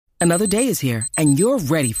Another day is here, and you're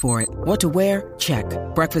ready for it. What to wear? Check.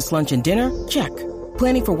 Breakfast, lunch, and dinner? Check.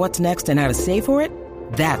 Planning for what's next and how to save for it?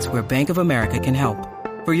 That's where Bank of America can help.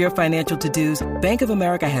 For your financial to-dos, Bank of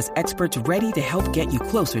America has experts ready to help get you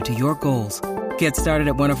closer to your goals. Get started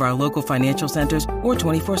at one of our local financial centers or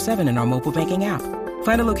 24/7 in our mobile banking app.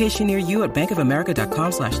 Find a location near you at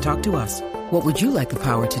bankofamerica.com/talktous. What would you like the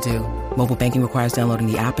power to do? Mobile banking requires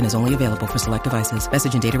downloading the app and is only available for select devices.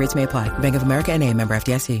 Message and data rates may apply. Bank of America N.A., member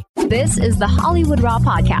FDIC. This is the Hollywood Raw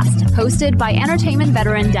podcast, hosted by entertainment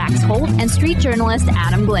veteran Dax Holt and street journalist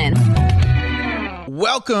Adam Glynn.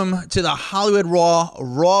 Welcome to the Hollywood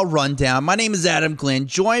Raw Rundown. My name is Adam Glynn,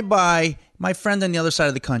 joined by my friend on the other side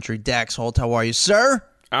of the country, Dax Holt. How are you, sir?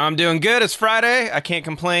 I'm doing good. It's Friday. I can't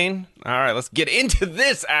complain. All right, let's get into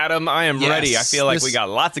this, Adam. I am ready. I feel like we got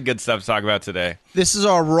lots of good stuff to talk about today. This is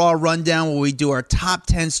our Raw Rundown where we do our top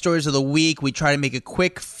 10 stories of the week. We try to make it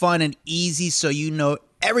quick, fun, and easy so you know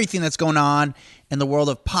everything that's going on in the world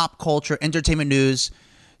of pop culture, entertainment news.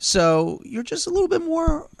 So you're just a little bit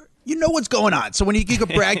more... You know what's going on. So when you can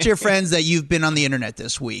brag to your friends that you've been on the internet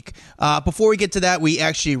this week. Before we get to that, we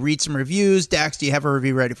actually read some reviews. Dax, do you have a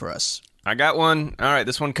review ready for us? I got one. All right,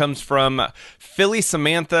 this one comes from Philly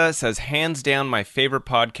Samantha. It says, hands down my favorite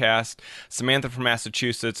podcast. Samantha from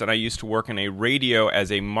Massachusetts, and I used to work in a radio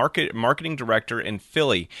as a marketing director in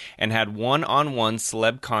Philly and had one-on-one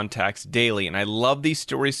celeb contacts daily. And I love these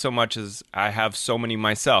stories so much as I have so many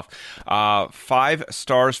myself. 5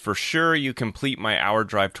 stars for sure. You complete my hour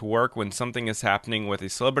drive to work. When something is happening with a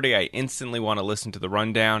celebrity, I instantly want to listen to the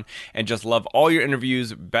rundown and just love all your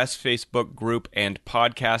interviews. Best Facebook group and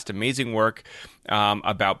podcast. Amazing work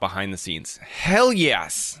about behind the scenes. Hell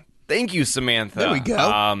yes. Thank you, Samantha. There we go.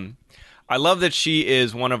 I love that she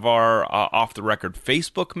is one of our off the record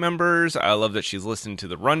Facebook members. I love that she's listened to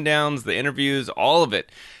the rundowns, the interviews, all of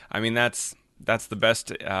it. I mean, that's the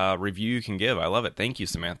best review you can give. I love it. Thank you,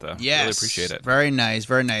 Samantha. Yes. Really appreciate it. Very nice.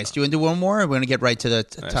 Very nice. Do you want to do one more? Or we're going to get right to the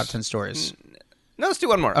top 10 stories. No, let's do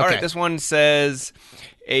one more. Okay. All right, this one says,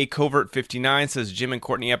 A Covert 59 says, Jim and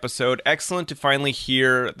Courtney episode. Excellent to finally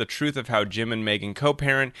hear the truth of how Jim and Megan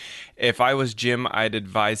co-parent. If I was Jim, I'd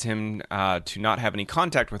advise him to not have any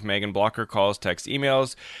contact with Megan. Block her calls, text,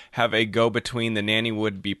 emails. Have a go-between. The nanny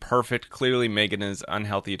would be perfect. Clearly, Megan is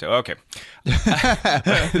unhealthy. Okay.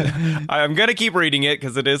 I'm going to keep reading it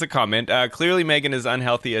because it is a comment. Clearly, Megan is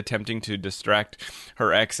unhealthy, attempting to distract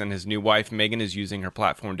her ex and his new wife. Megan is using her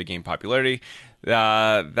platform to gain popularity.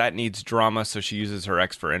 That needs drama, so she uses her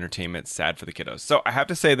ex for entertainment. Sad for the kiddos. So I have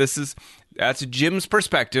to say that's Jim's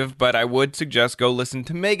perspective, but I would suggest go listen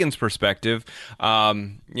to Megan's perspective.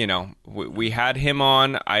 We had him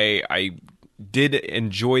on. I did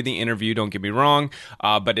enjoy the interview, don't get me wrong,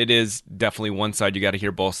 but it is definitely one side. You got to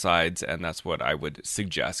hear both sides, and that's what I would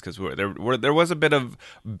suggest, because there was a bit of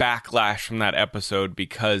backlash from that episode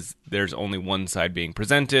because there's only one side being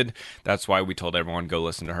presented. That's why we told everyone go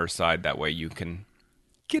listen to her side. That way you can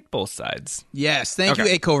get both sides. Yes, thank you,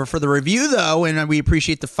 Acover, for the review, though, and we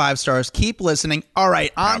appreciate the 5 stars. Keep listening. All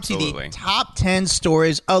right, on to the top 10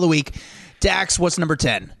 stories of the week. Dax, what's number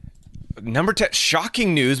 10? Number 10,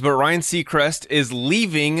 shocking news, but Ryan Seacrest is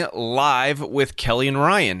leaving live with Kelly and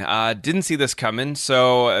Ryan. Didn't see this coming,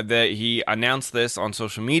 so he announced this on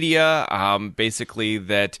social media, basically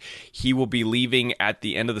that he will be leaving at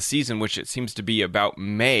the end of the season, which it seems to be about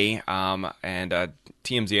May, and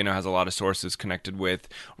TMZ, I know, has a lot of sources connected with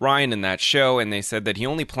Ryan in that show, and they said that he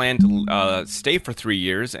only planned to stay for 3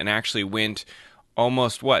 years and actually went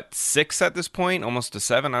almost 6 at this point, almost to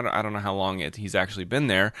 7. I don't know how long he's actually been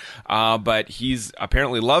there, but he's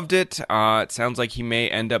apparently loved it. It sounds like he may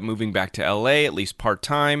end up moving back to LA, at least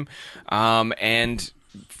part-time, and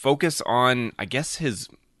focus on, I guess, his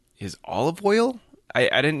olive oil.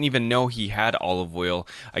 I didn't even know he had olive oil.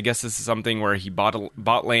 I guess this is something where he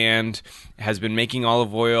bought land, has been making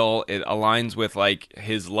olive oil. It aligns with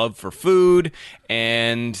his love for food,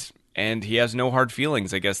 and he has no hard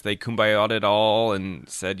feelings. I guess they kumbaya'd it all and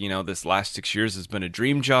said, this last 6 years has been a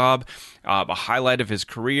dream job, a highlight of his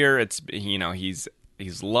career. It's, he's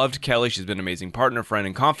loved Kelly. She's been an amazing partner, friend,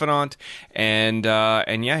 and confidant. And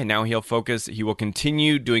now he will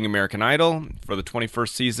continue doing American Idol for the 21st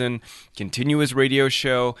season, continue his radio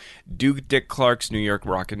show, do Dick Clark's New York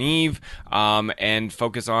Rockin' Eve, and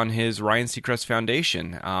focus on his Ryan Seacrest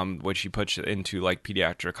Foundation, which he puts into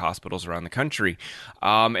pediatric hospitals around the country.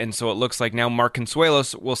 And so it looks like now Mark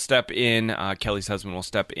Consuelos will step in, Kelly's husband will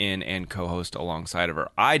step in and co-host alongside of her.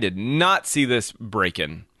 I did not see this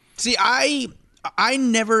breaking. See, I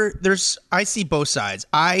see both sides.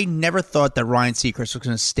 I never thought that Ryan Seacrest was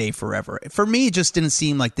going to stay forever. For me, it just didn't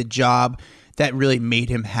seem like the job that really made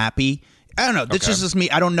him happy. I don't know. This is just me.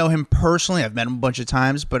 I don't know him personally. I've met him a bunch of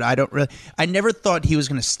times, but I never thought he was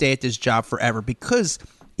going to stay at this job forever because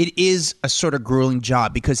it is a sort of grueling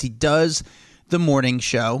job because he does the morning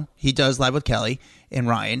show. He does Live with Kelly and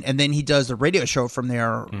Ryan, and then he does the radio show from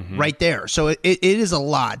there right there. So it is a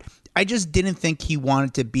lot. I just didn't think he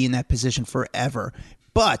wanted to be in that position forever.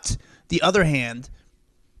 But the other hand,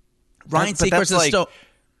 Ryan Seacrest is still...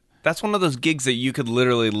 That's one of those gigs that you could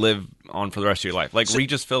literally live on for the rest of your life. Like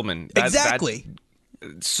Regis Philbin. Exactly.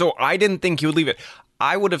 So I didn't think he would leave it.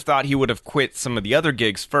 I would have thought he would have quit some of the other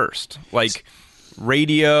gigs first. Like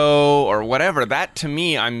radio or whatever. That, to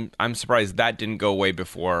me, I'm surprised that didn't go away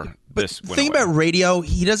before this went away. The thing about radio,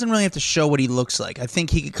 he doesn't really have to show what he looks like. I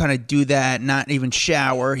think he could kind of do that, not even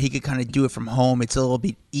shower. He could kind of do it from home. It's a little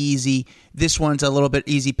bit easy. This one's a little bit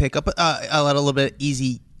easy pickup, a little bit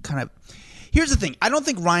easy kind of... Here's the thing. I don't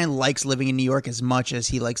think Ryan likes living in New York as much as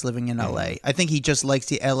he likes living in L.A. I think he just likes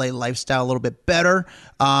the L.A. lifestyle a little bit better.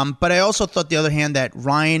 But I also thought, the other hand, that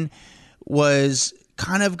Ryan was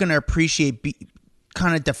kind of going to appreciate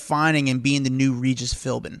kind of defining and being the new Regis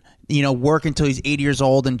Philbin. You know, work until he's 80 years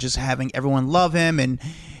old and just having everyone love him. And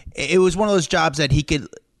it was one of those jobs that he could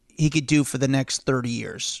do for the next 30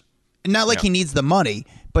 years. Not like he needs the money,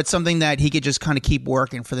 but something that he could just kind of keep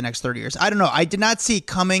working for the next 30 years. I don't know. I did not see it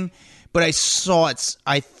coming. But I saw it.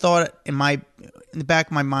 I thought in the back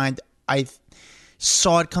of my mind, I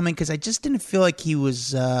saw it coming because I just didn't feel like he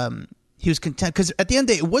was content. Because at the end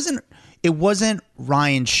of the day, it wasn't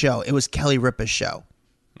Ryan's show. It was Kelly Ripa's show.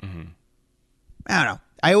 Mm-hmm. I don't know.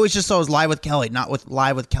 I always just saw it was Live with Kelly, not with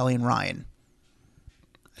Live with Kelly and Ryan.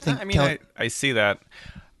 I see that.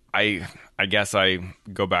 I guess I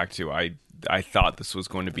go back to I thought this was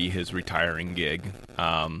going to be his retiring gig.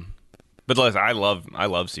 But listen, I love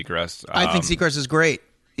Seacrest. I think Seacrest is great.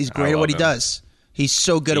 He's great at what he does. He's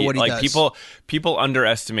so good at what he does. People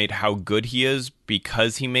underestimate how good he is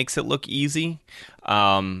because he makes it look easy.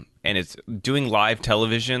 And it's doing live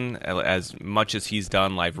television as much as he's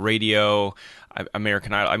done live radio,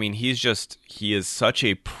 American Idol. I mean, he is such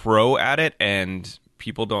a pro at it, and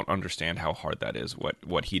people don't understand how hard that is,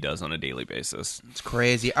 what he does on a daily basis. It's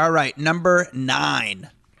crazy. All right, number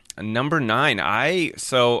 9. Number 9, I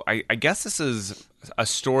guess this is a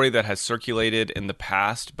story that has circulated in the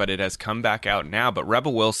past, but it has come back out now. But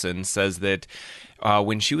Rebel Wilson says that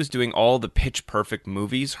when she was doing all the Pitch Perfect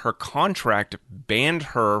movies, her contract banned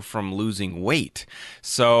her from losing weight.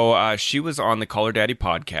 So she was on the Call Her Daddy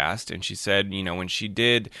podcast, and she said, when she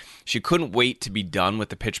couldn't wait to be done with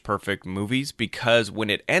the Pitch Perfect movies because when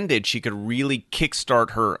it ended, she could really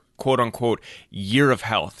kickstart her quote-unquote year of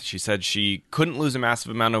health. She said she couldn't lose a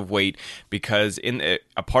massive amount of weight because a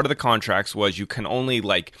part of the contracts was you can only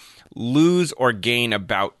lose or gain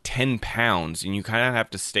about 10 pounds, and you kind of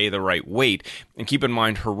have to stay the right weight. And keep in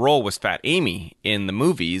mind, her role was Fat Amy in the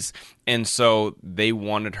movies, and so they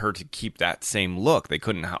wanted her to keep that same look. They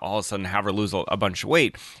couldn't all of a sudden have her lose a bunch of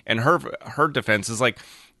weight. And her defense is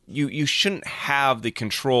you shouldn't have the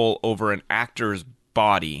control over an actor's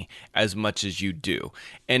body as much as you do.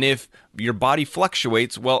 And if your body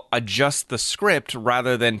fluctuates, well, adjust the script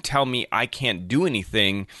rather than tell me I can't do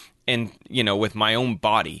anything and with my own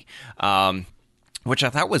body, which I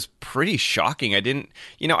thought was pretty shocking. I didn't,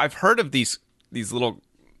 I've heard of these little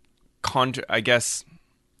contracts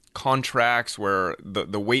where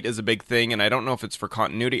the weight is a big thing, and I don't know if it's for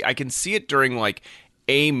continuity. I can see it during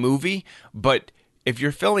a movie, but if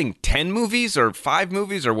you're filming 10 movies or 5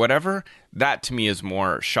 movies or whatever, that to me is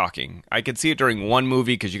more shocking. I could see it during one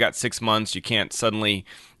movie because you got 6 months. You can't suddenly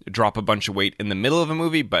drop a bunch of weight in the middle of a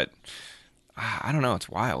movie, but I don't know. It's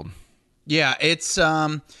wild. Yeah, it's...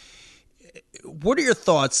 what are your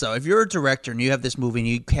thoughts, though? If you're a director and you have this movie and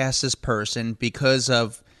you cast this person because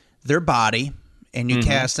of their body, and you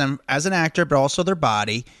cast them as an actor, but also their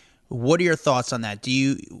body... What are your thoughts on that?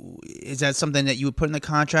 Is that something that you would put in the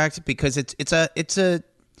contract? Because it's a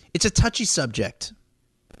touchy subject.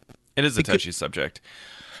 It is a touchy subject.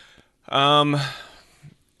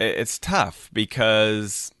 It's tough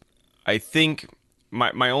because I think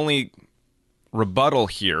my only rebuttal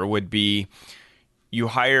here would be you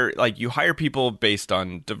hire people based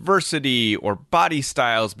on diversity or body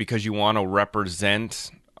styles because you want to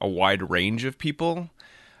represent a wide range of people.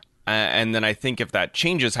 And then I think if that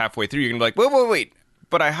changes halfway through, you're going to be like, wait,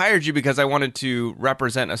 but I hired you because I wanted to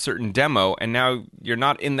represent a certain demo, and now you're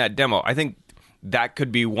not in that demo. I think that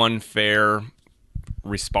could be one fair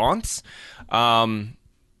response. But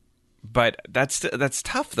that's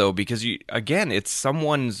tough, though, because, it's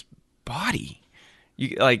someone's body.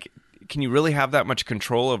 can you really have that much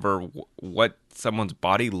control over what someone's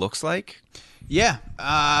body looks like? Yeah,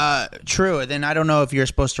 true. Then I don't know if you're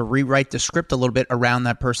supposed to rewrite the script a little bit around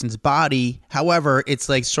that person's body. However, it's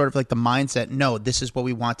like sort of like the mindset, no, this is what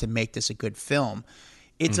we want to make this a good film.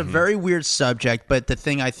 It's a very weird subject, but the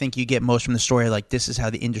thing I think you get most from the story, like, this is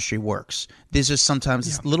how the industry works. There's just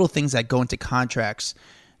sometimes little things that go into contracts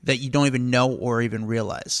that you don't even know or even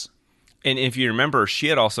realize. And if you remember, she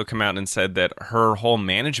had also come out and said that her whole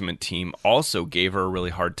management team also gave her a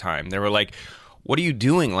really hard time. They were like, what are you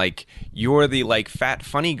doing? Like, you're the like fat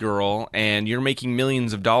funny girl and you're making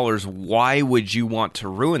millions of dollars. Why would you want to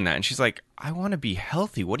ruin that? And she's like, I want to be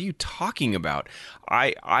healthy. What are you talking about?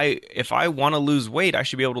 If I want to lose weight, I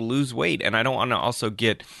should be able to lose weight. And I don't want to also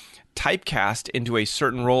get typecast into a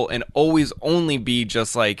certain role and always only be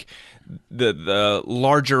just like the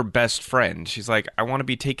larger best friend. She's like, I want to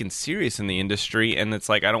be taken serious in the industry, and it's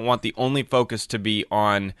like, I don't want the only focus to be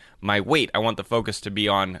on my weight. I want the focus to be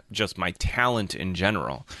on just my talent in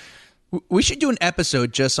general. We should do an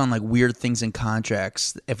episode just on like weird things in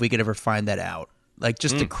contracts if we could ever find that out. Like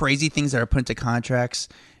just the crazy things that are put into contracts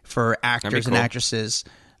for actors and actresses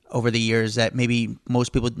over the years that maybe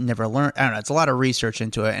most people never learn. I don't know. It's a lot of research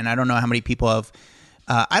into it, and I don't know how many people have.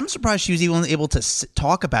 I'm surprised she was even able to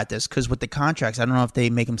talk about this, because with the contracts, I don't know if they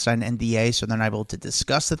make them sign an NDA so they're not able to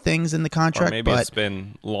discuss the things in the contract. Or maybe it's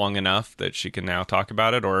been long enough that she can now talk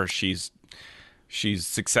about it, or she's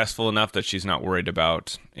successful enough that she's not worried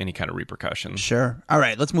about any kind of repercussions. Sure. All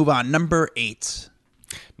right, let's move on. Number 8.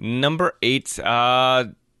 Number 8,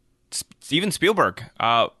 Steven Spielberg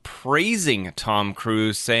praising Tom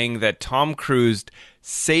Cruise, saying that Tom Cruise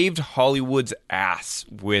saved Hollywood's ass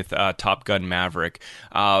with Top Gun Maverick.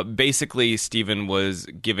 Basically, Steven was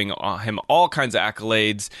giving him all kinds of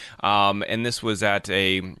accolades, and this was at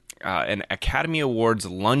an Academy Awards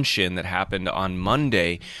luncheon that happened on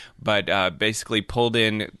Monday, but basically pulled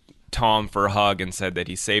in Tom for a hug and said that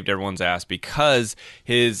he saved everyone's ass because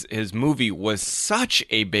his movie was such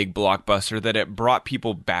a big blockbuster that it brought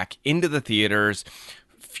people back into the theaters,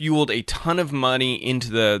 fueled a ton of money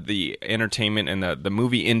into the entertainment and the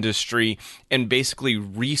movie industry, and basically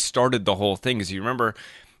restarted the whole thing. As you remember,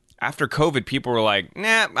 after COVID, people were like,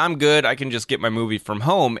 nah, I'm good. I can just get my movie from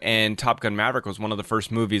home. And Top Gun Maverick was one of the first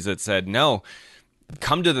movies that said, no,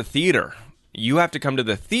 come to the theater. You have to come to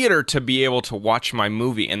the theater to be able to watch my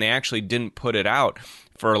movie. And they actually didn't put it out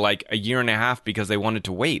for like a year and a half because they wanted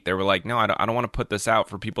to wait. They were like, no, I don't want to put this out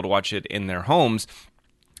for people to watch it in their homes.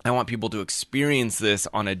 I want people to experience this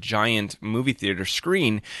on a giant movie theater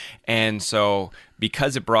screen. And so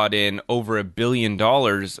because it brought in over $1 billion,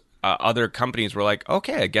 other companies were like,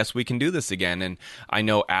 okay, I guess we can do this again. And I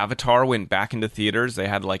know Avatar went back into theaters. They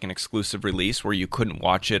had like an exclusive release where you couldn't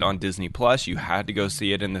watch it on Disney Plus. You had to go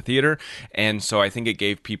see it in the theater. And so I think it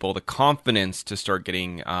gave people the confidence to start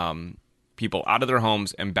getting people out of their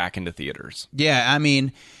homes and back into theaters. Yeah, I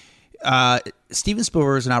mean, Steven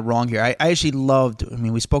Spielberg is not wrong here. I actually loved,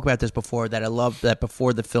 we spoke about this before, that I loved that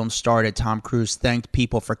before the film started, Tom Cruise thanked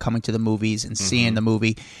people for coming to the movies and seeing the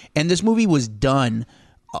movie. And this movie was done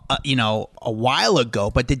a while ago,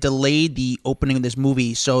 but they delayed the opening of this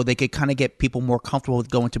movie so they could kind of get people more comfortable with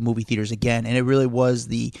going to movie theaters again. And it really was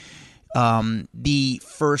the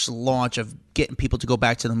first launch of getting people to go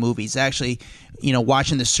back to the movies. Actually,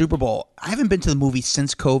 watching the Super Bowl, I haven't been to the movies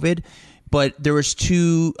since COVID, but there was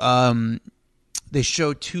they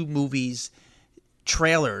showed 2 movies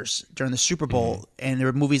trailers during the Super Bowl, and there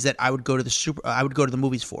were movies that I would go to the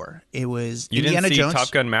movies for. It was Indiana Jones. You didn't see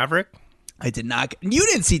Top Gun Maverick? I did not. You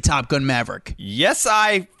didn't see Top Gun Maverick. Yes,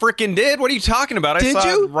 I freaking did. What are you talking about? I saw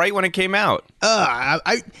it right when it came out.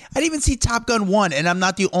 I didn't even see Top Gun 1, and I'm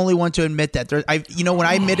not the only one to admit that. When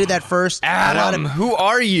I admitted that first, Adam, who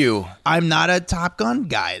are you? I'm not a Top Gun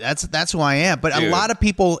guy. That's who I am. But dude, a lot of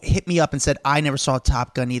people hit me up and said I never saw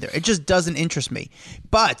Top Gun either. It just doesn't interest me.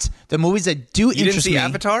 But the movies that do interest me. You didn't see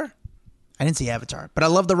Avatar? I didn't see Avatar, but I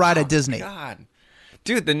love the ride at Disney. God,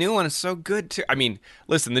 dude, the new one is so good too. I mean,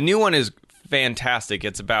 listen, the new one is fantastic.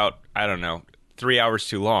 It's about, 3 hours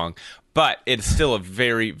too long, but it's still a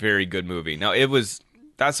very, very good movie. Now,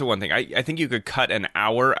 that's the one thing. I think you could cut an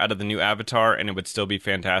hour out of the new Avatar and it would still be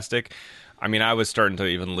fantastic. I mean, I was starting to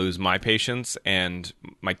even lose my patience, and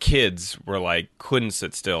my kids were like, couldn't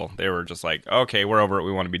sit still. They were just like, okay, we're over it.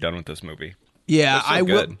 We want to be done with this movie. Yeah, I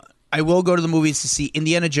will go to the movies to see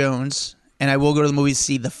Indiana Jones, and I will go to the movies to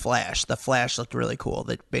see The Flash. The Flash looked really cool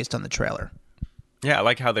based on the trailer. Yeah, I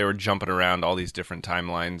like how they were jumping around all these different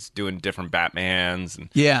timelines, doing different Batmans. And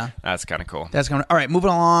yeah. That's kind of cool. All right,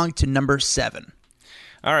 moving along to number 7.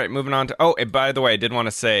 All right, moving on to... Oh, and by the way, I did want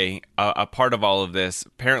to say, a part of all of this,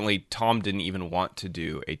 apparently Tom didn't even want to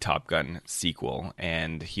do a Top Gun sequel,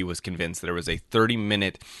 and he was convinced there was a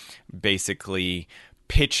 30-minute, basically,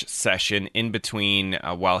 pitch session in between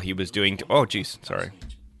while he was doing... Oh, geez, sorry.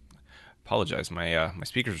 Apologize, my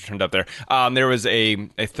speakers were turned up there. There was a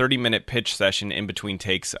 30-minute pitch session in between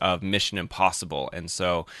takes of Mission Impossible, and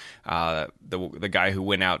so the guy who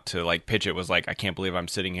went out to like pitch it was like, I can't believe I'm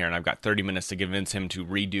sitting here and I've got 30 minutes to convince him to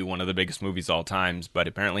redo one of the biggest movies of all times. But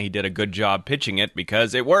apparently he did a good job pitching it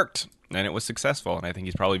because it worked and it was successful, and I think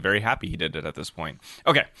he's probably very happy he did it at this point.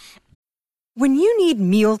 Okay. When you need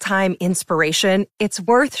mealtime inspiration, it's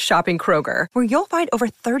worth shopping Kroger, where you'll find over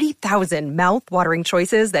 30,000 mouth-watering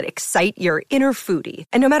choices that excite your inner foodie.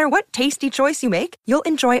 And no matter what tasty choice you make, you'll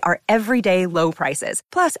enjoy our everyday low prices,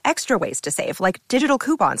 plus extra ways to save, like digital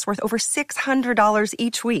coupons worth over $600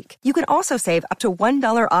 each week. You can also save up to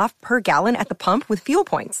 $1 off per gallon at the pump with fuel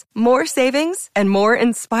points. More savings and more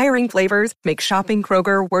inspiring flavors make shopping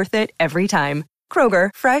Kroger worth it every time. Kroger,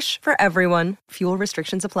 fresh for everyone. Fuel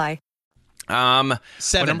restrictions apply. 7.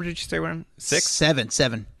 What number did you say we're on? 6?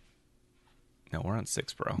 7. No, we're on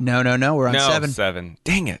 6, bro. No, we're on 7. 7.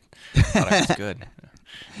 Dang it. I thought I was good.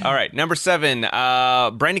 All right, number 7.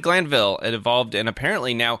 Brandi Glanville. It involved in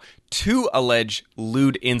apparently now 2 alleged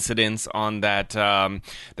lewd incidents on that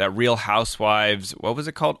Real Housewives, what was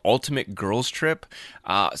it called? Ultimate Girls Trip.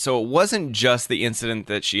 So it wasn't just the incident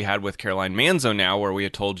that she had with Caroline Manzo now, where we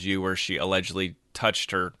had told you where she allegedly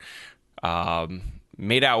touched her...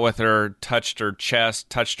 made out with her, touched her chest,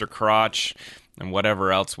 touched her crotch, and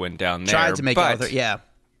whatever else went down there. Tried to make out with her, yeah.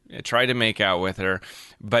 Tried to make out with her.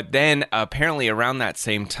 But then, apparently around that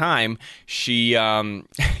same time, she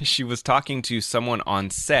was talking to someone on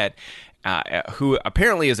set who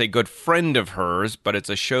apparently is a good friend of hers, but it's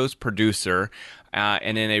a show's producer,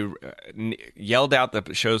 and then yelled out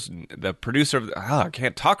the producer of... I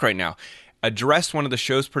can't talk right now. Addressed one of the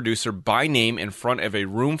show's producer by name in front of a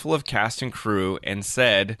room full of cast and crew and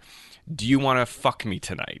said, "Do you want to fuck me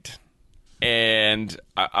tonight?" And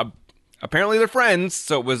apparently they're friends,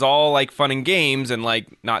 so it was all like fun and games and like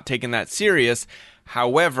not taking that serious.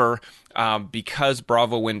 However, because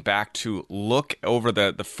Bravo went back to look over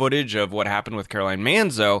the footage of what happened with Caroline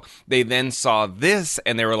Manzo, they then saw this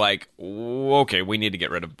and they were like, okay, we need to get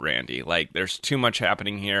rid of Brandi. Like, there's too much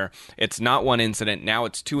happening here. It's not one incident. Now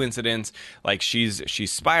it's 2 incidents. Like, she's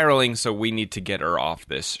spiraling, so we need to get her off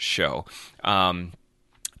this show.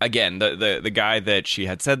 Again, the guy that she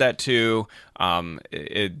had said that to,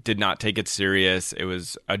 it did not take it serious. It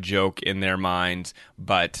was a joke in their minds,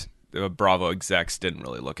 but the Bravo execs didn't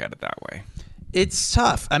really look at it that way. It's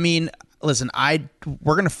tough. I mean, listen,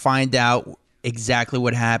 we're going to find out exactly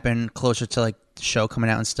what happened closer to like the show coming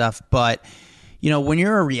out and stuff. But, you know, when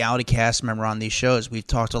you're a reality cast member on these shows, we've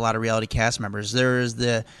talked to a lot of reality cast members. There's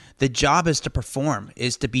the job is to perform,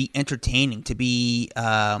 is to be entertaining, to be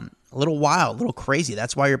a little wild, a little crazy.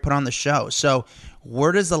 That's why you're put on the show. So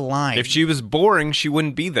where does the line? If she was boring, she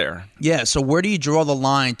wouldn't be there. Yeah. So where do you draw the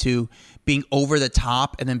line to being over the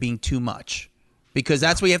top and then being too much? Because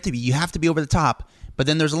that's what you have to be. You have to be over the top, but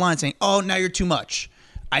then there's a line saying, "Oh, now you're too much."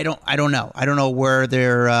 I don't know. I don't know where where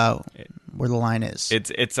the line is.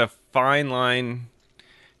 It's a fine line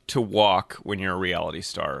to walk when you're a reality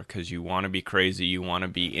star, because you want to be crazy, you want to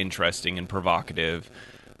be interesting and provocative.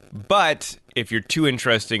 But if you're too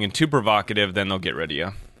interesting and too provocative, then they'll get rid of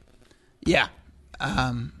you. Yeah.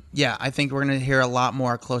 Yeah, I think we're going to hear a lot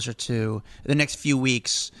more closer to the next few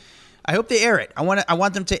weeks. I hope they air it. I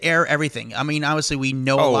want them to air everything. I mean, obviously we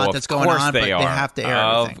know a lot that's going on, but they have to air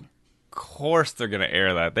everything. Of course they're going to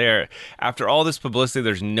air that. After all this publicity,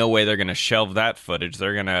 there's no way they're going to shelve that footage.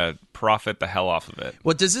 They're going to profit the hell off of it.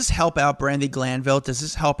 Well, does this help out Brandi Glanville? Does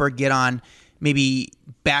this help her get on, maybe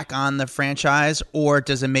back on the franchise, or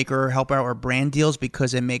does it make her help out her brand deals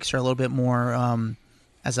because it makes her a little bit more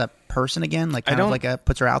as a person again, like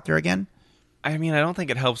puts her out there again? I mean, I don't think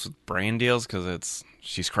it helps with brand deals because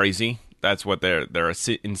she's crazy. That's what they're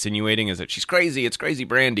insinuating, is that she's crazy. It's crazy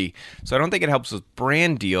Brandi. So I don't think it helps with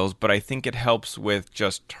brand deals, but I think it helps with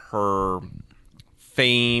just her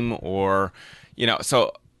fame, or, you know.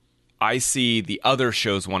 So I see the other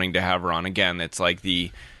shows wanting to have her on again. It's like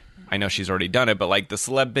I know she's already done it, but like the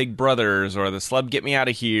Celeb Big Brothers or the Celeb Get Me Out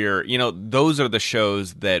of Here, you know, those are the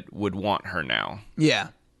shows that would want her now. Yeah.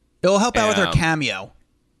 It'll help out with her cameo.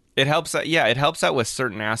 It helps out, it helps out with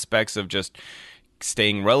certain aspects of just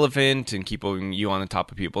staying relevant and keeping you on the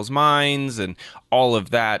top of people's minds and all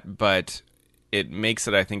of that, but it makes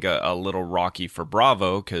it, I think, a little rocky for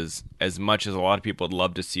Bravo, because as much as a lot of people would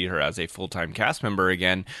love to see her as a full-time cast member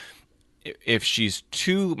again, if she's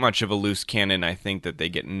too much of a loose cannon, I think that they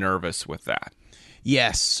get nervous with that.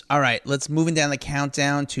 Yes. All right. Let's moving down the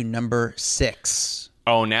countdown to number 6.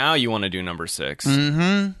 Oh, now you want to do number 6.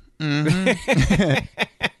 Number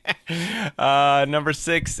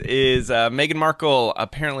 6 is Meghan Markle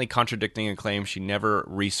apparently contradicting a claim she never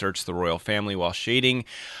researched the royal family while shading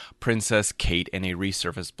Princess Kate in a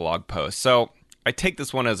resurfaced blog post. So I take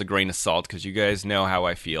this one as a grain of salt because you guys know how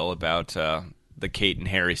I feel about the Kate and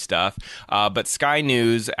Harry stuff. But Sky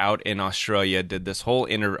News out in Australia did this whole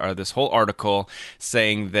article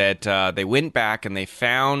saying that they went back and they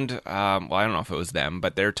found, well, I don't know if it was them,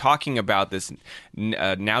 but they're talking about this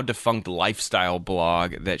now defunct lifestyle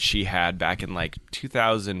blog that she had back in like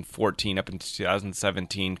 2014 up into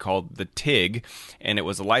 2017 called The Tig. And it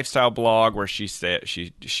was a lifestyle blog where she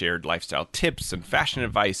shared lifestyle tips and fashion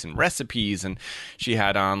advice and recipes. And she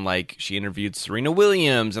had on, like, she interviewed Serena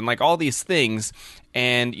Williams and like all these things.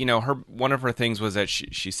 And, you know, one of her things was that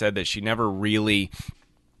she said that she never really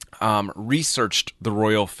researched the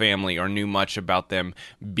royal family or knew much about them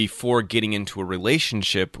before getting into a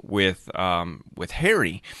relationship with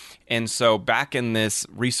Harry. And so back in this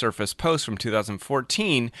resurfaced post from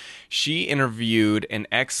 2014, she interviewed an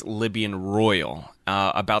ex-Libyan royal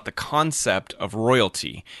about the concept of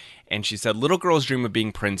royalty. And she said, little girls dream of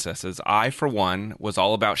being princesses. I, for one, was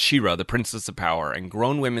all about Shira, the princess of power, and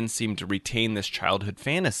grown women seem to retain this childhood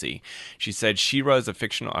fantasy. She said Shira is a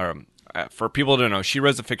fictional... for people who don't know, Shira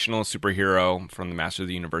is a fictional superhero from the Master of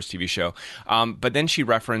the Universe TV show. But then she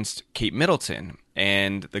referenced Kate Middleton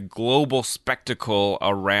and the global spectacle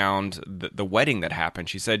around the wedding that happened.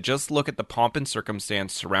 She said, just look at the pomp and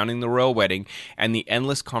circumstance surrounding the royal wedding and the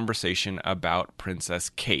endless conversation about Princess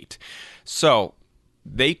Kate. So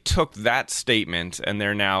they took that statement and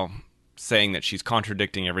they're now saying that she's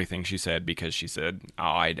contradicting everything she said because she said, oh,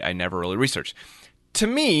 I never really researched. To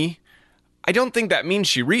me, I don't think that means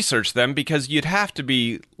she researched them because you'd have to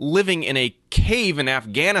be living in a cave in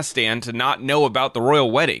Afghanistan to not know about the royal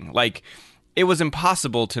wedding. Like, it was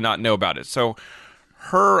impossible to not know about it. So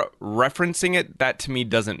her referencing it, that to me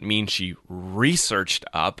doesn't mean she researched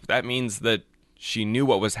up. That means that she knew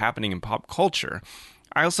what was happening in pop culture.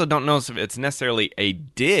 I also don't know if it's necessarily a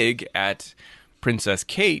dig at Princess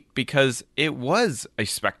Kate because it was a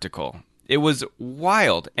spectacle. It was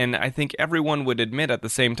wild. And I think everyone would admit at the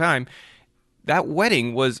same time, that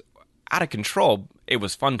wedding was out of control. It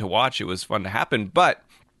was fun to watch. It was fun to happen, but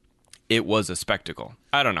it was a spectacle.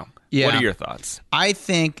 I don't know. Yeah. What are your thoughts? I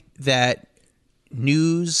think that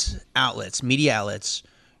news outlets, media outlets,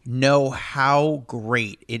 know how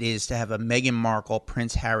great it is to have a Meghan Markle,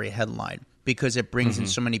 Prince Harry headline because it brings in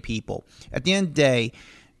so many people. At the end of the day,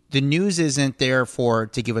 the news isn't there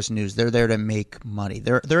to give us news. They're there to make money.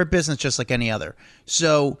 They're a business just like any other.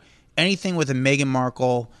 So anything with a Meghan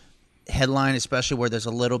Markle headline, especially where there's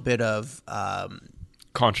a little bit of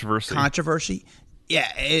controversy.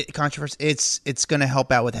 Yeah, controversy. It's going to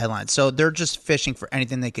help out with the headlines. So they're just fishing for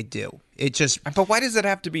anything they could do. But why does it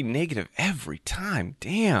have to be negative every time?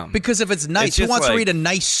 Damn. Because if it's nice, who wants to read a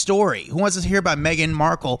nice story? Who wants to hear about Meghan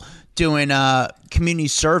Markle doing community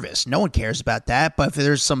service? No one cares about that. But if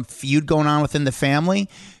there's some feud going on within the family,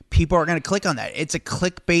 people are going to click on that. It's a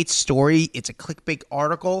clickbait story. It's a clickbait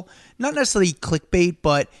article. Not necessarily clickbait,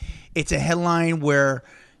 but it's a headline where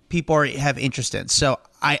people have interest in. So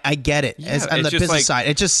I get it. Yeah, on the business side,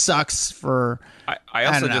 it just sucks for... I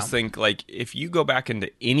also just think, like, if you go back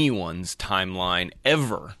into anyone's timeline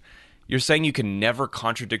ever, you're saying you can never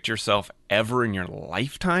contradict yourself ever in your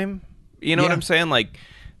lifetime? You know what I'm saying? Like,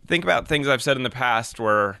 think about things I've said in the past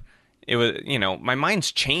where it was, my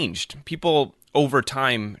mind's changed. People over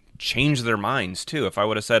time change their minds, too. If I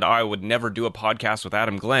would have said, I would never do a podcast with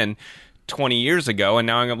Adam Glenn 20 years ago, and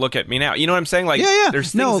now I'm going to look at me now. You know what I'm saying? Like,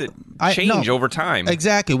 there's things that change over time.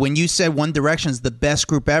 Exactly. When you said One Direction's the best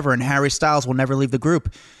group ever and Harry Styles will never leave the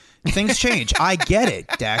group, things change. I get it,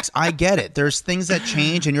 Dax. I get it. There's things that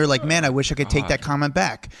change, and you're like, man, I wish I could take that comment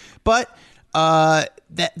back. But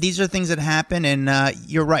these are things that happen, and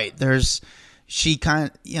you're right. She kind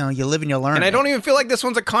of, you live and you learn. And I don't even feel like this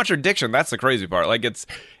one's a contradiction. That's the crazy part. Like,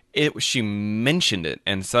 she mentioned it,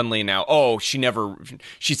 and suddenly now, she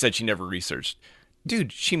said she never researched.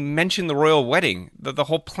 Dude, she mentioned the royal wedding. The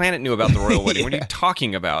whole planet knew about the royal wedding. What are you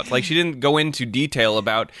talking about? Like, she didn't go into detail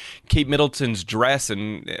about Kate Middleton's dress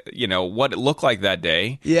and, what it looked like that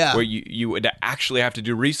day. Yeah. Where you would actually have to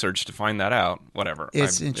do research to find that out. Whatever.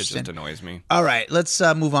 It's It interesting. just annoys me. All right, let's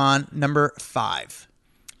move on. Number 5.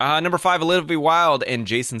 Number 5, Olivia Wilde and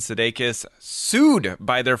Jason Sudeikis sued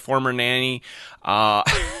by their former nanny.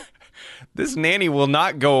 This nanny will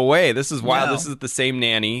not go away. This is wild. No. This is the same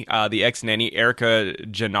nanny, the ex-nanny, Erica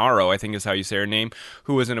Gennaro, I think is how you say her name,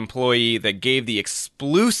 who was an employee that gave the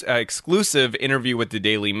exclusive interview with the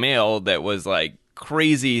Daily Mail that was like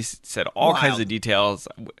crazy, said all kinds of details.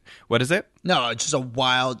 What is it? No, just a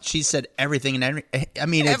wild. She said everything and I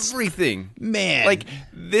mean, it's everything. Man, like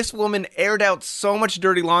this woman aired out so much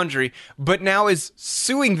dirty laundry, but now is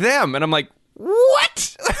suing them, and I'm like,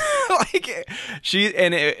 what? Like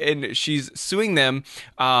she's suing them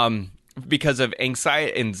because of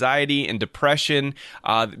anxiety and depression,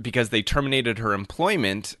 because they terminated her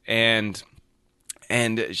employment, and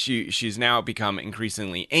she's now become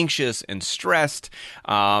increasingly anxious and stressed,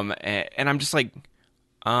 and I'm just like,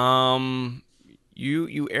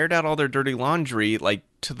 you aired out all their dirty laundry like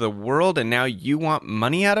to the world, and now you want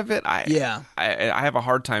money out of it? I have a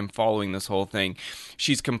hard time following this whole thing.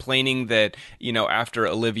 She's complaining that, after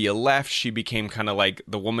Olivia left, she became kind of like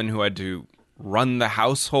the woman who had to run the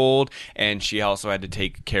household, and she also had to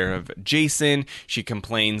take care of Jason. She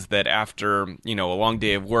complains that after, a long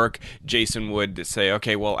day of work, Jason would say,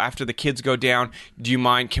 okay, well, after the kids go down, do you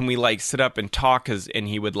mind, can we like sit up and talk? And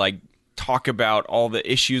he would like talk about all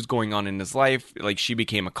the issues going on in his life. Like, she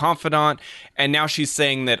became a confidant, and now she's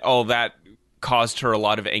saying that, that caused her a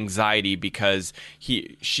lot of anxiety because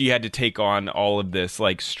she had to take on all of this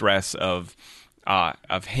like stress of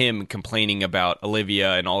him complaining about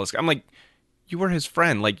Olivia and all this. I'm like, you were his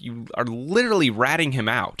friend. Like, you are literally ratting him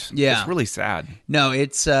out. Yeah. It's really sad. No,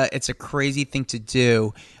 it's a crazy thing to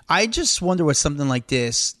do. I just wonder with something like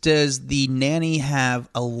this, does the nanny have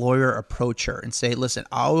a lawyer approach her and say, listen,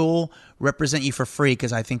 I will represent you for free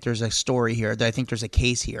because I think there's a story here, that I think there's a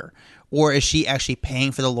case here? Or is she actually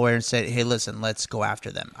paying for the lawyer and said, hey, listen, let's go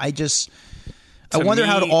after them? I wonder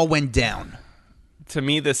how it all went down. To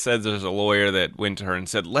me, this says there's a lawyer that went to her and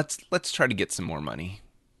said, let's try to get some more money.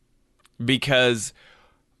 Because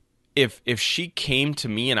if she came to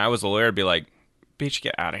me and I was a lawyer, I'd be like, bitch,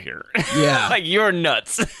 get out of here. Yeah. Like, you're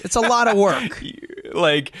nuts. It's a lot of work.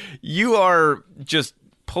 Like, you are just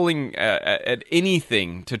pulling at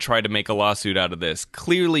anything to try to make a lawsuit out of this.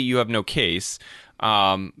 Clearly, you have no case.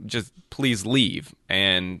 Just please leave.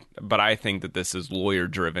 But I think that this is lawyer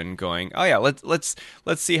driven, going, oh yeah, let's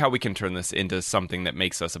see how we can turn this into something that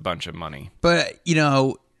makes us a bunch of money. But,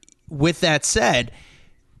 with that said,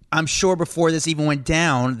 I'm sure before this even went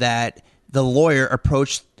down that the lawyer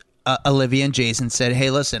approached Olivia and Jason, said,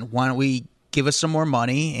 hey, listen, why don't we give us some more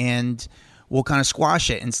money and we'll kind of squash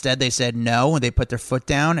it. Instead, they said no, and they put their foot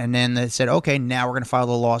down, and then they said, okay, now we're going to file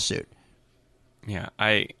the lawsuit. Yeah,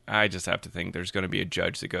 I just have to think there's going to be a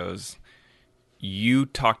judge that goes, you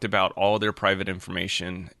talked about all their private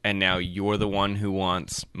information, and now you're the one who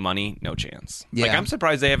wants money? No chance. Yeah. Like, I'm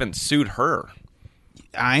surprised they haven't sued her.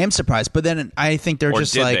 I am surprised, but then I think they're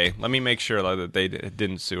just like... Or did they? Let me make sure that they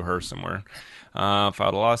didn't sue her somewhere.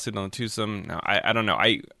 Filed a lawsuit on the twosome. No, I don't know.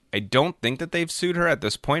 I don't think that they've sued her at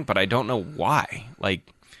this point, but I don't know why.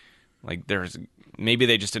 Like there's... Maybe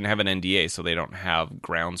they just didn't have an NDA, so they don't have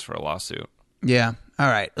grounds for a lawsuit. Yeah. All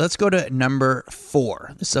right. Let's go to number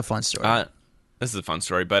 4. This is a fun story. This is a fun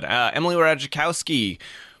story, but Emily Ratajkowski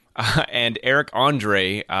and Eric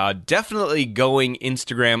Andre definitely going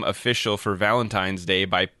Instagram official for Valentine's Day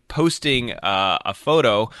by posting a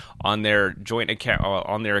photo on their joint account,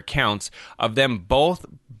 on their accounts, of them both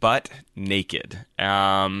butt naked.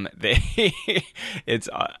 It's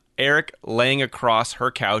Eric laying across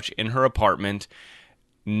her couch in her apartment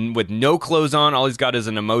with no clothes on. All he's got is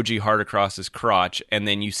an emoji heart across his crotch, and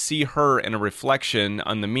then you see her in a reflection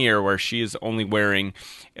on the mirror where she is only wearing,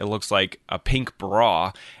 it looks like, a pink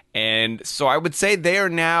bra. And so I would say they are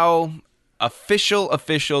now official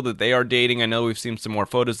that they are dating. I know we've seen some more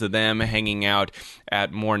photos of them hanging out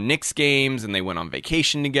at more Knicks games, and they went on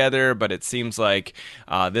vacation together, but it seems like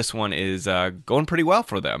this one is going pretty well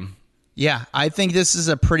for them. Yeah, I think this is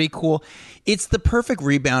a pretty cool... It's the perfect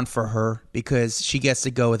rebound for her because she gets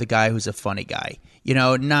to go with a guy who's a funny guy.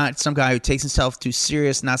 Not some guy who takes himself too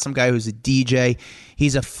serious, not some guy who's a DJ.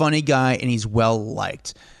 He's a funny guy, and he's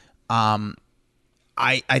well-liked. I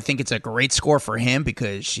think it's a great score for him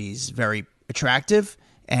because she's very attractive,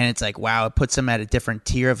 and it's like, wow, it puts him at a different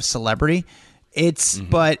tier of celebrity.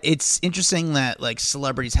 But it's interesting that like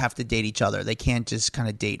celebrities have to date each other. They can't just kind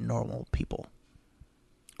of date normal people.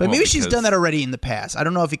 But maybe she's done that already in the past. I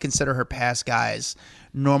don't know if you consider her past guys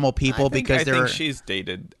normal people because they're... I think she's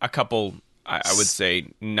dated a couple, I would say,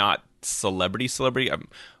 not celebrity,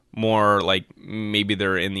 more like maybe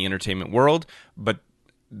they're in the entertainment world, but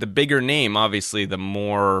the bigger name, obviously, the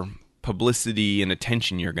more publicity and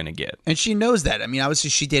attention you're going to get. And she knows that. I mean, obviously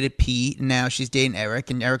she dated Pete, and now she's dating Eric,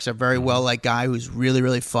 and Eric's a very well-liked guy who's really,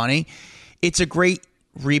 really funny. It's a great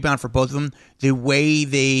rebound for both of them. The way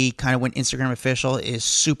they kind of went Instagram official is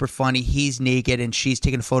super funny. He's naked, and she's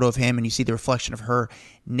taking a photo of him, and you see the reflection of her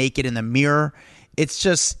naked in the mirror.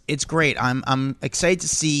 It's great. I'm excited to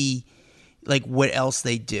see like what else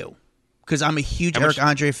they do. Because I'm a huge Eric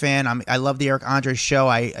Andre fan. I love the Eric Andre show.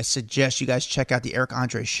 I suggest you guys check out the Eric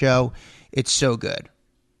Andre show. It's so good.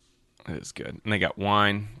 It is good. And they got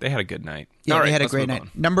wine. They had a good night. Yeah, they had a great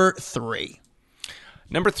night. Number 3.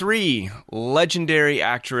 Number 3, legendary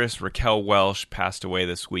actress Raquel Welch passed away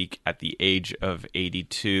this week at the age of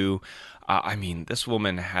 82. I mean, this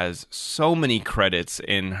woman has so many credits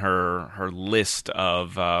in her list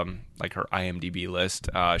of, like her IMDb list.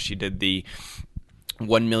 She did the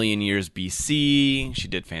 1 Million Years BC. She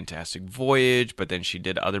did Fantastic Voyage, but then she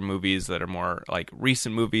did other movies that are more like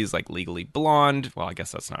recent movies, like Legally Blonde. Well, I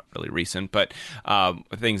guess that's not really recent, but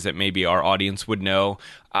things that maybe our audience would know.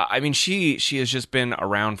 I mean, she has just been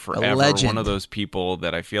around forever. One of those people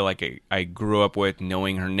that I feel like I grew up with,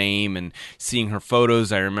 knowing her name and seeing her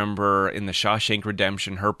photos. I remember in the Shawshank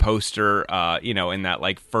Redemption, her poster, in that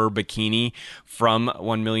like fur bikini from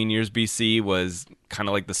 1 Million Years BC was kind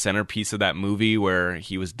of like the centerpiece of that movie where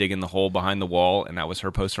he was digging the hole behind the wall, and that was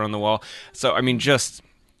her poster on the wall. So, I mean, just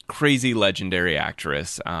crazy legendary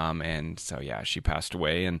actress. And so, yeah, she passed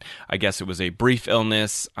away, and I guess it was a brief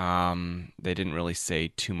illness. They didn't really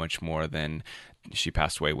say too much more than she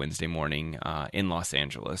passed away Wednesday morning in Los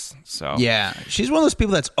Angeles. So yeah, she's one of those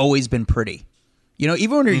people that's always been pretty. You know,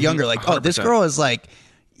 even when you're younger, like, 100%. Oh, this girl is like,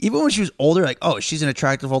 even when she was older, like, oh, she's an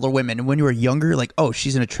attractive older woman. And when you were younger, like, oh,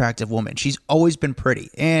 she's an attractive woman. She's always been pretty.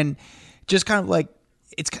 And just kind of like,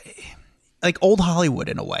 it's like old Hollywood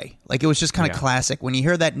in a way. Like, it was just kind of classic. When you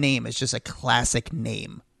hear that name, it's just a classic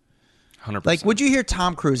name. 100%. Like, would you hear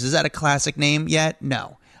Tom Cruise? Is that a classic name yet?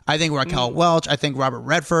 No. I think Raquel Welch. I think Robert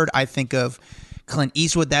Redford. I think of Clint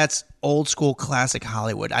Eastwood. That's old school classic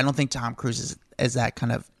Hollywood. I don't think Tom Cruise is that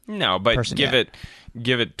kind of person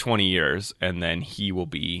give it 20 years, and then he will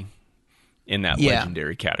be in that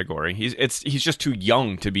legendary category. He's just too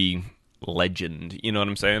young to be legend. You know what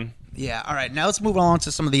I'm saying? Yeah. All right. Now let's move on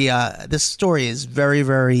to some of the. This story is very,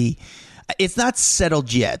 very. It's not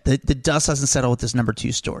settled yet. The dust hasn't settled with this number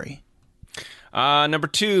 2 story. Number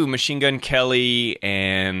 2, Machine Gun Kelly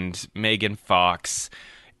and Megan Fox.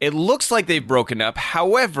 It looks like they've broken up.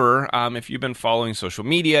 However, if you've been following social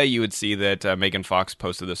media, you would see that Megan Fox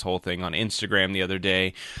posted this whole thing on Instagram the other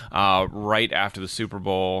day, right after the Super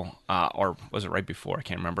Bowl, or was it right before? I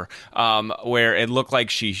can't remember, where it looked like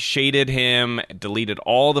she shaded him, deleted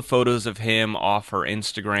all the photos of him off her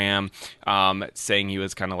Instagram, saying he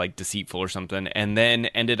was kind of like deceitful or something, and then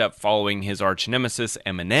ended up following his arch nemesis,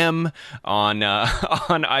 Eminem, on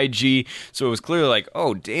IG. So it was clearly like,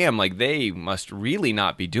 oh, damn, like they must really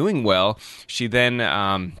not be doing well. She then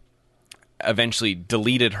eventually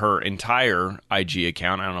deleted her entire IG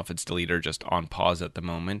account. I don't know if it's deleted or just on pause at the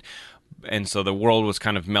moment. And so the world was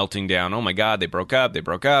kind of melting down. Oh my God, they broke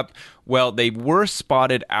up. Well, they were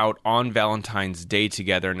spotted out on Valentine's Day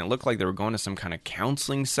together, and it looked like they were going to some kind of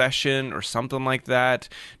counseling session or something like that.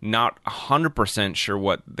 Not 100% sure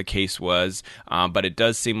what the case was, but it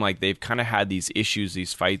does seem like they've kind of had these issues,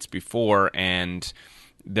 these fights before, and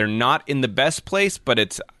they're not in the best place,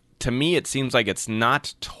 but to me, it seems like it's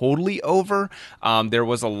not totally over. There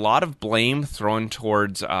was a lot of blame thrown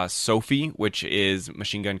towards Sophie, which is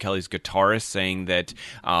Machine Gun Kelly's guitarist, saying that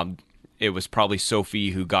it was probably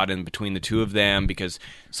Sophie who got in between the two of them, because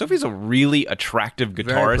Sophie's a really attractive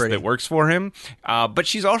guitarist that works for him, but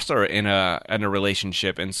she's also in a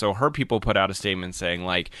relationship, and so her people put out a statement saying,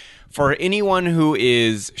 like, for anyone who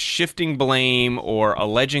is shifting blame or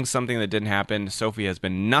alleging something that didn't happen, Sophie has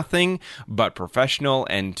been nothing but professional,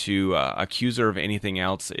 and to accuse her of anything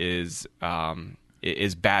else is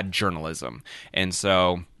bad journalism. And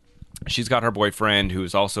so she's got her boyfriend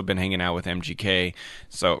who's also been hanging out with MGK.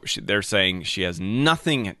 So they're saying she has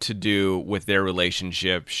nothing to do with their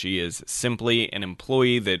relationship. She is simply an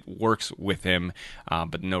employee that works with him,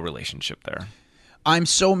 but no relationship there. I'm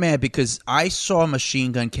so mad because I saw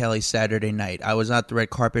Machine Gun Kelly Saturday night. I was at the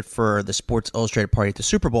red carpet for the Sports Illustrated party at the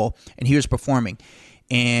Super Bowl, and he was performing.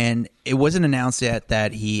 And it wasn't announced yet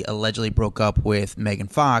that he allegedly broke up with Megan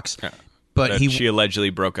Fox. Yeah. But she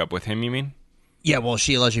allegedly broke up with him, you mean? Yeah, well,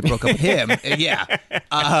 she allegedly broke up with him. Yeah.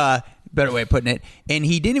 Better way of putting it. And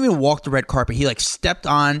he didn't even walk the red carpet. He, like, stepped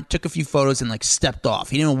on, took a few photos, and, like, stepped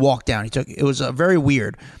off. He didn't even walk down. It was very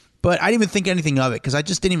weird. But I didn't even think anything of it because I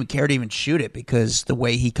just didn't even care to even shoot it because the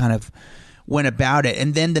way he kind of went about it.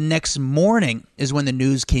 And then the next morning is when the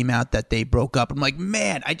news came out that they broke up. I'm like,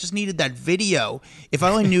 man, I just needed that video. If I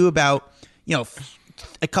only knew about,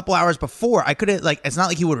 a couple hours before, I could have, like, it's not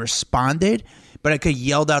like he would have responded, but I could have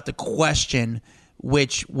yelled out the question,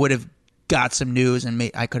 which would have got some news,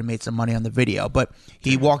 and I could have made some money on the video. But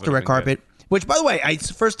he walked the red carpet, which, by the way,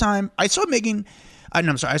 first time I saw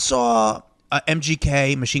I saw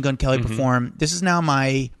MGK, Machine Gun Kelly, perform. This is now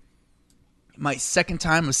my second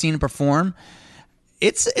time of seeing him perform.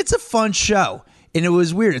 It's a fun show. And it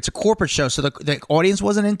was weird. It's a corporate show, so the audience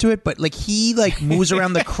wasn't into it. But like he moves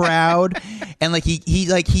around the crowd, and like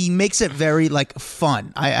he makes it very like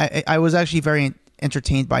fun. I was actually very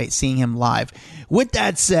entertained by seeing him live. With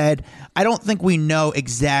that said, I don't think we know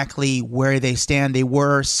exactly where they stand. They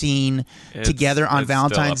were seen together on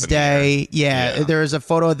Valentine's Day. Yeah, there is a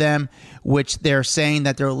photo of them, which they're saying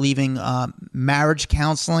that they're leaving marriage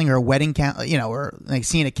counseling or wedding or like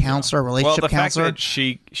seeing a counselor, relationship counselor. Fact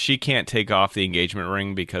that she can't take off the engagement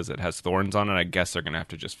ring because it has thorns on it, I guess they're going to have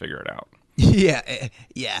to just figure it out.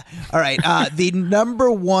 Yeah. All right. The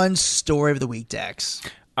number one story of the week, Dex.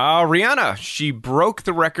 Rihanna, she broke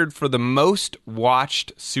the record for the most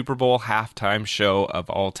watched Super Bowl halftime show of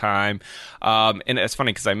all time. And it's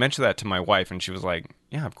funny because I mentioned that to my wife and she was like,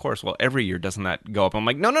 yeah, of course. Well, every year doesn't that go up? I'm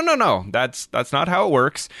like, no. That's not how it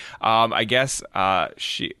works. I guess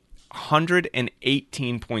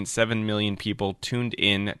 118.7 million people tuned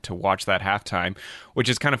in to watch that halftime, which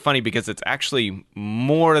is kind of funny because it's actually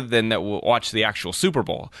more than that will watch the actual Super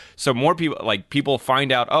Bowl. So more people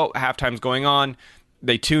find out, oh, halftime's going on.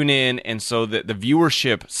 They tune in, and so the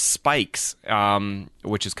viewership spikes,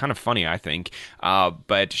 which is kind of funny, I think.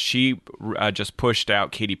 But she just pushed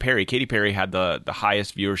out Katy Perry. Katy Perry had the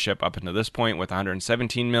highest viewership up until this point with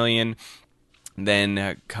 117 million.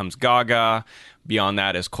 Then comes Gaga. Beyond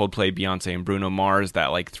that is Coldplay, Beyonce, and Bruno Mars, that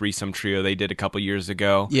like threesome trio they did a couple years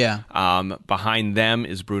ago. Yeah. Behind them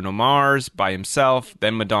is Bruno Mars by himself,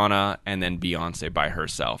 then Madonna, and then Beyonce by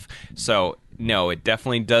herself. So no, it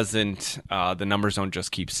definitely doesn't. The numbers don't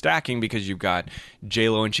just keep stacking because you've got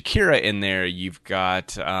J-Lo and Shakira in there. You've got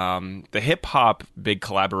the hip-hop big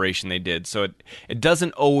collaboration they did. So it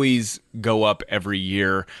doesn't always go up every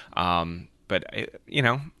year. But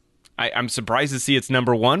I'm surprised to see it's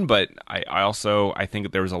number one, but I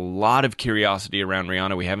think there was a lot of curiosity around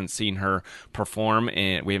Rihanna. We haven't seen her perform,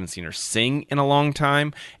 and we haven't seen her sing in a long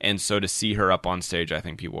time. And so to see her up on stage, I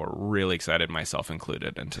think people are really excited, myself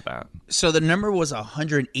included, into that. So the number was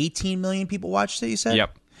 118 million people watched it, you said?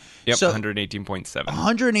 Yep, so 118.7.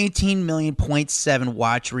 118 million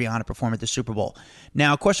watch Rihanna perform at the Super Bowl.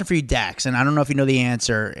 Now, a question for you, Dax, and I don't know if you know the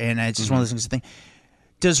answer, and it's just one of those things to think.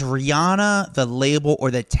 Does Rihanna, the label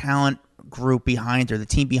or the talent group behind her, the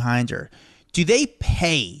team behind her, do they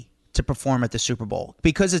pay to perform at the Super Bowl?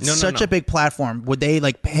 Because it's such a big platform. Would they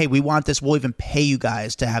like, hey, we want this, we'll even pay you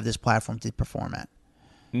guys to have this platform to perform at?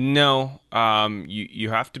 No,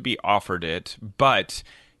 you have to be offered it, but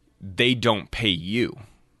they don't pay you.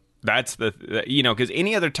 That's because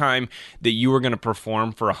any other time that you were going to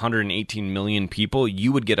perform for 118 million people,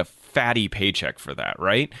 you would get a fatty paycheck for that,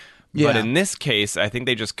 right? Yeah. But in this case, I think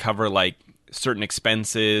they just cover like certain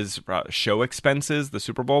expenses, show expenses, the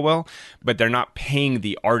Super Bowl will, but they're not paying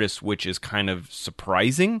the artist, which is kind of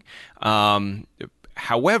surprising.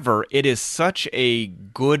 However, it is such a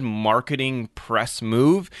good marketing press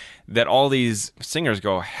move that all these singers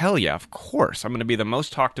go, hell yeah, of course. I'm going to be the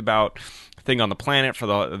most talked about thing on the planet for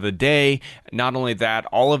the day. Not only that,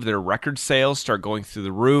 all of their record sales start going through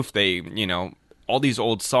the roof. They, all these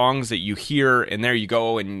old songs that you hear, and there you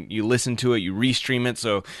go, and you listen to it, you restream it,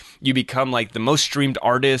 so you become like the most streamed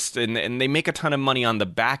artist, and they make a ton of money on the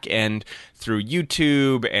back end through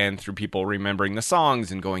YouTube and through people remembering the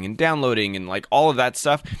songs and going and downloading and like all of that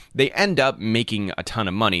stuff. They end up making a ton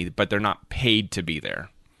of money, but they're not paid to be there.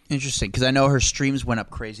 Interesting, because I know her streams went up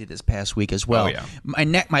crazy this past week as well. Oh, yeah.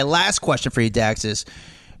 My last question for you, Dax, is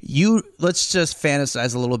let's just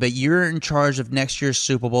fantasize a little bit. You're in charge of next year's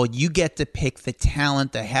Super Bowl. You get to pick the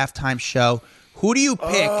talent, the halftime show. Who do you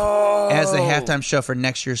pick as the halftime show for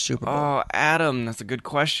next year's Super Bowl? Oh, Adam, that's a good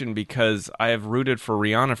question because I have rooted for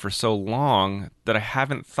Rihanna for so long that I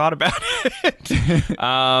haven't thought about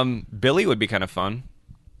it. Billie would be kind of fun.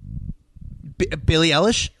 Billie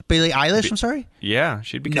Eilish? I'm sorry? Yeah,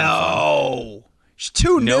 she'd be kind of fun. No. She's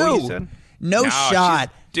too new. No shot.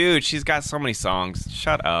 Dude, she's got so many songs.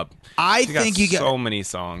 Shut up. I think you get so many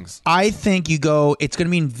songs. I think you go. It's going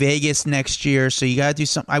to be in Vegas next year, so you got to do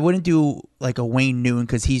something. I wouldn't do like a Wayne Newton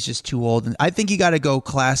because he's just too old. And I think you got to go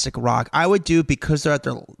classic rock. I would do, because they're at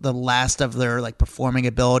the last of their like performing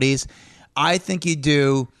abilities. I think you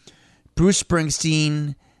do Bruce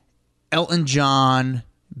Springsteen Elton John,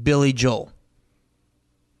 Billy Joel.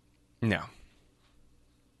 No.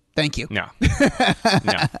 Thank you. No.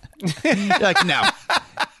 No. You're like, no.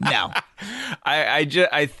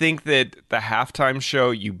 I think that the halftime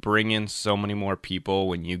show, you bring in so many more people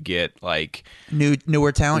when you get like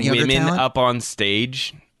newer talent, younger women talent up on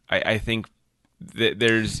stage. I think that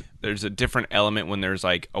there's a different element when there's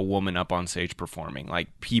like a woman up on stage performing. Like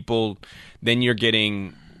people, then you're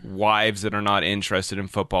getting wives that are not interested in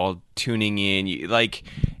football tuning in. Like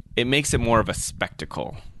it makes it more of a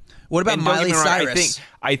spectacle. What about Miley Cyrus?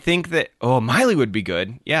 I think that Miley would be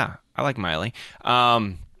good. Yeah, I like Miley.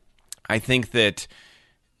 I think that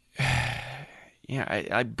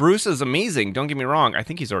Bruce is amazing. Don't get me wrong. I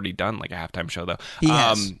think he's already done like a halftime show though. He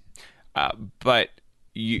has. But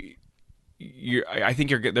I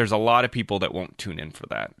think there's a lot of people that won't tune in for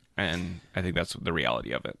that, and I think that's the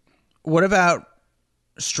reality of it. What about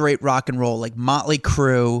straight rock and roll, like Motley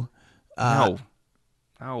Crue? No.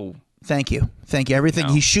 Thank you. Everything.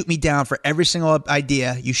 No. You shoot me down for every single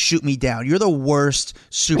idea. You shoot me down. You're the worst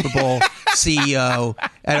Super Bowl CEO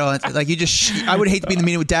at all. Like you just, I would hate to be in the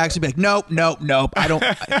meeting with Dax and be like, nope. I don't,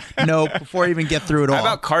 nope. Before I even get through it all. How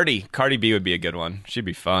about Cardi? Cardi B would be a good one. She'd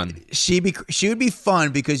be fun. She would be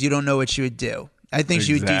fun because you don't know what she would do. I think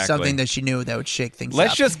she would do something that she knew that would shake things up.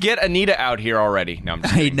 Let's just get Anita out here already. No, I'm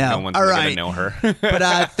just kidding. I know. No one's All going right. to know her.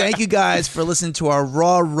 But thank you guys for listening to our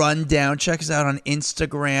Raw Rundown. Check us out on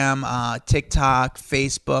Instagram, TikTok,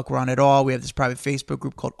 Facebook. We're on it all. We have this private Facebook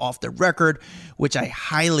group called Off the Record, which I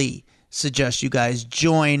highly suggest you guys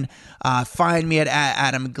join. Find me at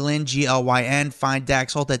Adam Glynn, Glyn. Find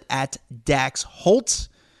Dax Holt at Dax Holt.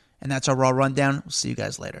 And that's our Raw Rundown. We'll see you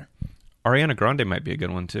guys later. Ariana Grande might be a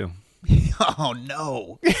good one, too. Oh,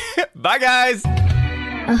 no. Bye, guys.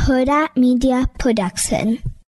 A Huda Media Production.